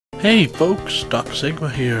Hey folks, Doc Sigma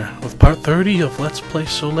here, with part 30 of Let's Play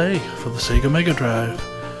Soleil for the Sega Mega Drive.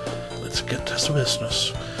 Let's get to some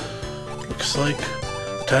business. Looks like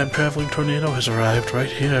the time-traveling tornado has arrived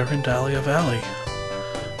right here in Dahlia Valley.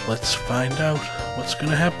 Let's find out what's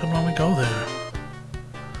gonna happen when we go there.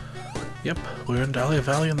 Yep, we're in Dahlia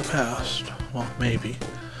Valley in the past. Well, maybe.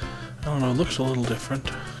 I don't know, it looks a little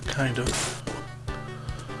different. Kind of.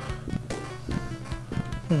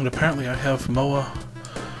 And apparently I have Moa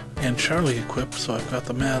and Charlie equipped, so I've got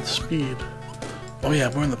the mad speed. Oh yeah,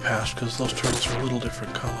 we're in the past, because those turtles are a little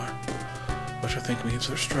different color. Which I think means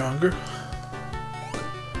they're stronger.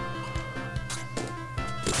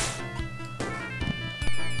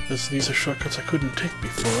 Because these are shortcuts I couldn't take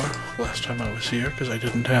before, last time I was here, because I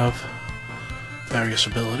didn't have various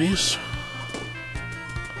abilities.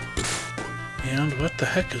 And what the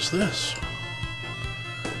heck is this?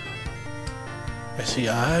 I see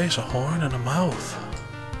eyes, a horn, and a mouth.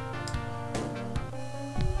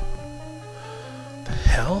 The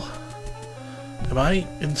hell? Am I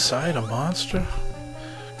inside a monster?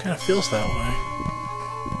 Kinda feels that way.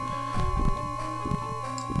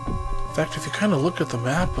 In fact, if you kinda look at the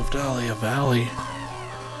map of Dahlia Valley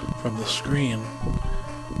from the screen,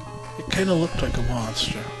 it kinda looked like a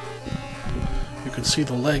monster. You can see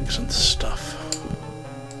the legs and stuff.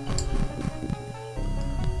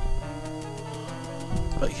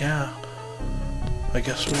 But yeah, I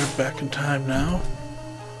guess we're back in time now.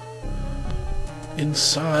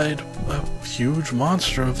 Inside a huge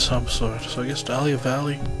monster of some sort. So I guess Dahlia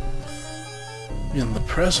Valley in the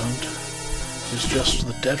present is just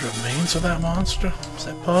the dead remains of that monster? Is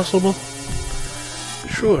that possible?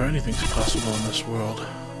 Sure, anything's possible in this world.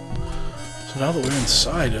 So now that we're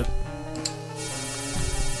inside it,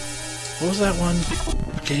 what was that one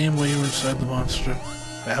game where you were inside the monster?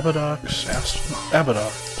 Abadox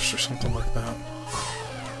or something like that.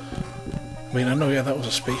 I mean, I know, yeah, that was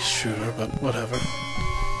a space shooter, but whatever.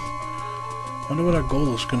 Wonder what our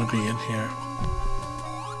goal is going to be in here.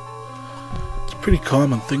 It's a pretty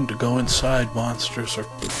common thing to go inside monsters or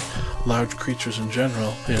large creatures in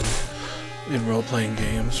general in role-playing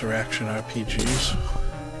games or action RPGs.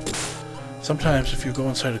 Sometimes if you go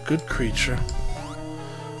inside a good creature,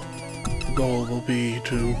 the goal will be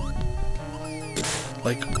to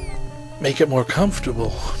like, make it more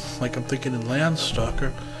comfortable. Like I'm thinking in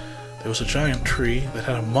Landstalker, there was a giant tree that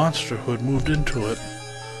had a monster who had moved into it.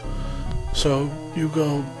 So you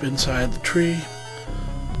go inside the tree,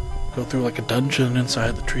 go through like a dungeon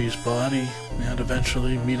inside the tree's body, and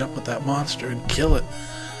eventually meet up with that monster and kill it.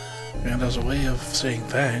 And as a way of saying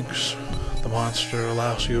thanks, the monster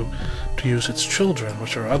allows you to use its children,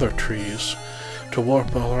 which are other trees, to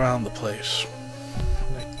warp all around the place.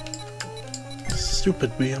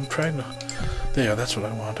 Stupid me, I'm trying to... There, that's what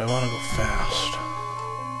I want. I want to go fast.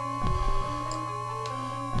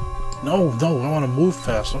 No, I want to move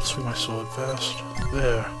fast. Don't swing my sword fast.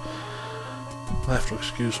 There. You'll have to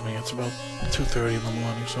excuse me. It's about 2:30 in the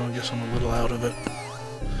morning, so I guess I'm a little out of it.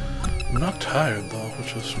 I'm not tired, though,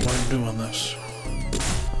 which is why I'm doing this.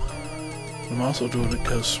 I'm also doing it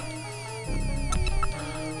because...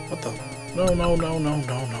 What the... No.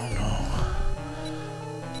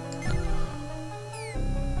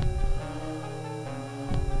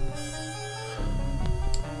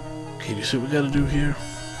 Okay, do you see what we gotta do here?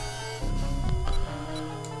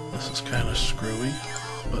 This is kind of screwy,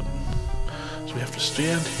 but... So we have to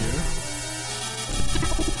stand here.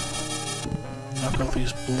 Knock out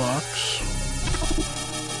these blocks.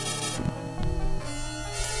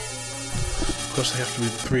 Of course they have to be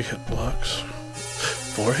 3 hit blocks.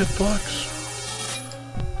 4 hit blocks?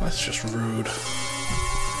 That's just rude.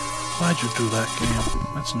 Why'd you do that,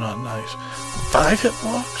 game? That's not nice. 5 hit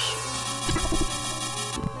blocks?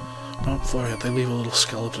 Oh, 4 hit. They leave a little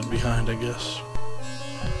skeleton behind, I guess.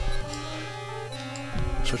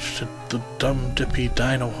 Switch to the dumb dippy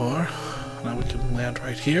dino whore. Now we can land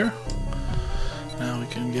right here. Now we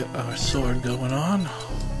can get our sword going on.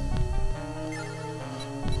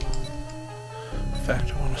 In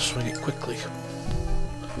fact, I want to swing it quickly.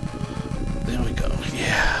 There we go.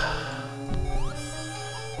 Yeah.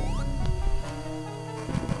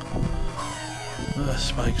 The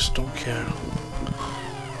spikes don't care.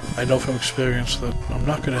 I know from experience that I'm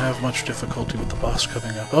not going to have much difficulty with the boss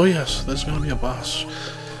coming up. Oh yes, there's going to be a boss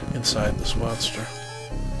inside this monster,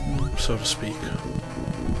 so to speak.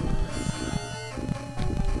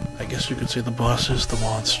 I guess you could say the boss is the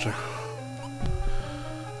monster.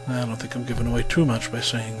 I don't think I'm giving away too much by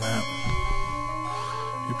saying that.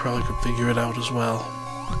 You probably could figure it out as well.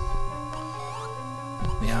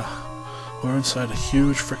 Yeah, we're inside a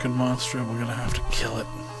huge frickin' monster and we're going to have to kill it.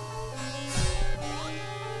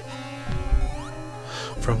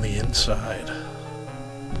 from the inside.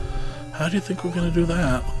 How do you think we're gonna do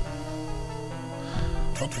that?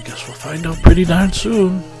 Well, I guess we'll find out pretty darn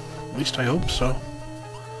soon. At least I hope so.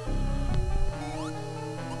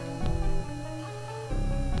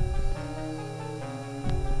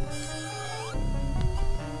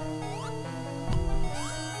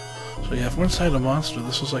 So yeah, if we're inside a monster,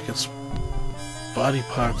 this is like its body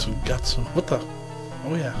parts and guts and... What the?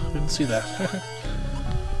 Oh yeah, I didn't see that.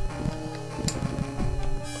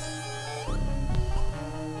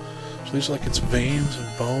 So these are like its veins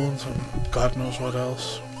and bones and God knows what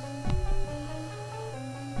else.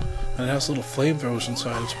 And it has little flamethrowers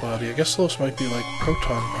inside its body. I guess those might be like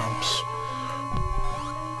proton pumps.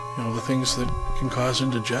 You know, the things that can cause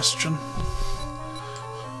indigestion.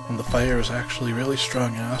 And the fire is actually really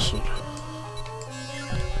strong acid.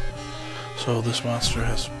 So this monster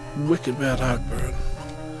has wicked bad heartburn.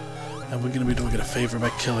 And we're going to be doing it a favor by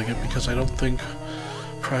killing it, because I don't think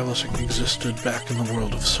Prilosec existed back in the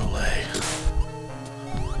world of Soleil.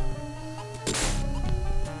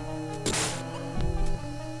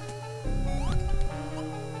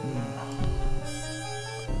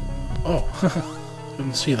 Oh,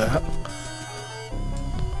 didn't see that.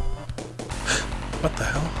 What the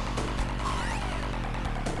hell?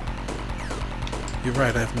 You're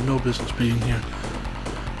right, I have no business being here.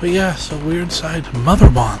 But yeah, so we're inside Mother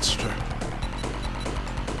Monster,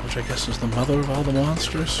 which I guess is the mother of all the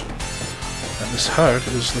monsters. And this heart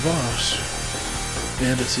is the boss.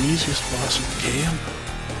 And it's the easiest boss in the game.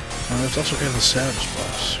 And it's also kind of the saddest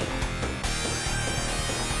boss.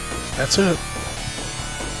 That's it.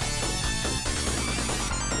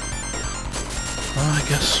 Well, I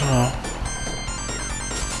guess so.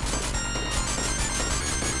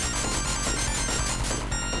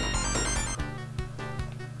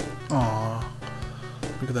 Aww.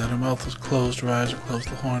 Look at that, her mouth is closed, her eyes are closed,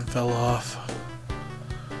 the horn fell off.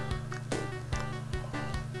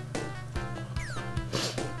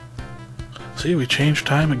 See, we changed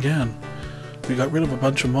time again. We got rid of a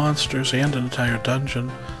bunch of monsters and an entire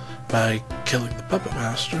dungeon by killing the Puppet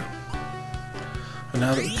Master. And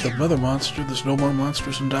now that we killed Mother Monster, there's no more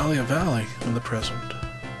monsters in Dahlia Valley in the present.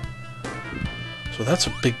 So that's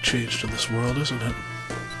a big change to this world, isn't it?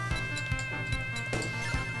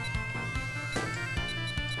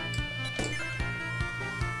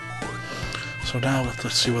 So now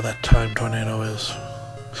let's see where that time tornado is.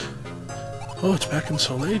 Oh, it's back in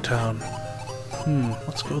Soleil town.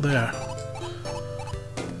 Let's go there.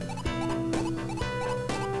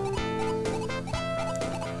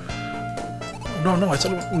 No, I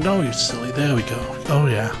said no, you silly. There we go. Oh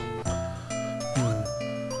yeah.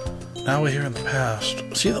 Now we're here in the past.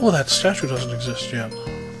 See, oh, that statue doesn't exist yet. The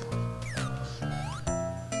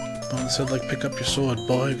one that said, like, pick up your sword,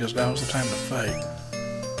 boy, because now's the time to fight.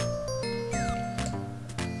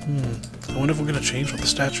 I wonder if we're gonna change what the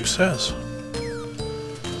statue says.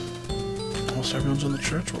 Almost everyone's in the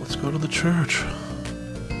church. Well, let's go to the church.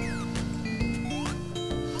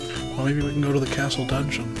 Or maybe we can go to the castle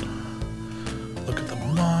dungeon. Look at the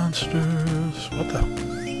monsters. What the?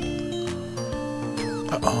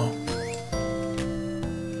 Uh-oh.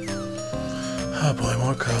 Oh boy,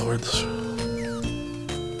 more cowards.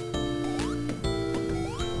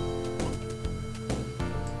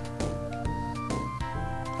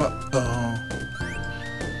 Uh-oh.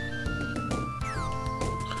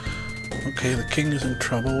 Okay, the king is in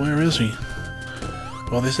trouble. Where is he?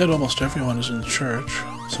 Well, they said almost everyone is in the church,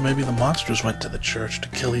 so maybe the monsters went to the church to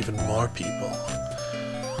kill even more people.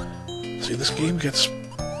 See, this game gets...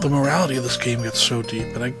 the morality of this game gets so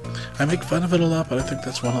deep, and I make fun of it a lot, but I think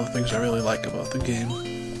that's one of the things I really like about the game.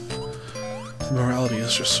 The morality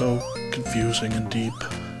is just so confusing and deep.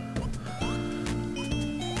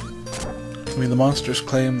 I mean, the monsters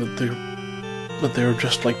claim that they're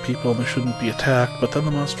just like people and they shouldn't be attacked, but then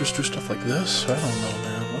the monsters do stuff like this? I don't know,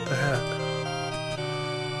 man. What the heck?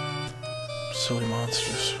 Silly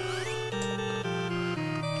monsters.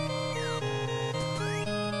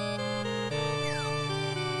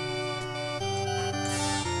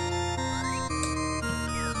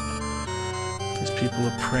 These people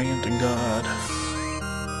are praying to God.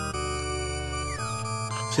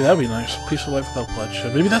 See, that'd be nice. Peaceful life without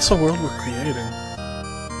bloodshed. Maybe that's the world we're creating.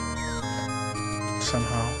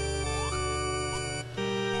 Somehow.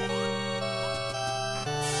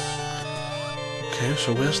 Okay,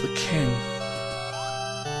 so where's the king?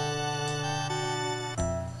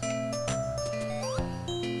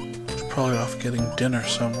 He's probably off getting dinner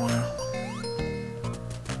somewhere.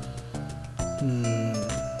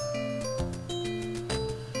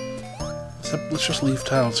 Let's just leave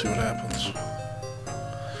town, see what happens.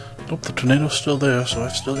 Nope, the tornado's still there, so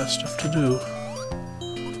I've still got stuff to do.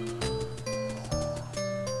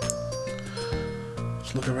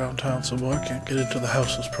 Let's look around town some more. Can't get into the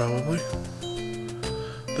houses, probably.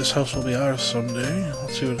 This house will be ours someday.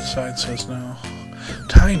 Let's see what the sign says now.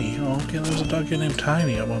 Tiny. Oh, okay, there was a dog here named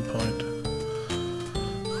Tiny at one point.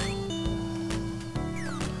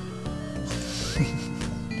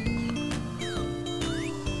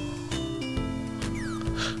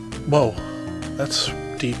 Whoa, that's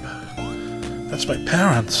deep. That's my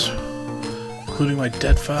parents, including my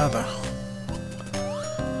dead father.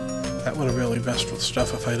 That would have really messed with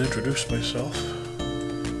stuff if I'd introduced myself.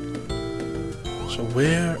 So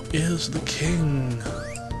where is the king?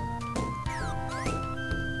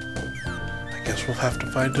 I guess we'll have to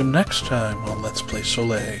find him next time on Let's Play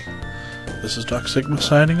Soleil. This is Doc Sigma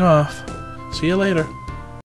signing off. See you later.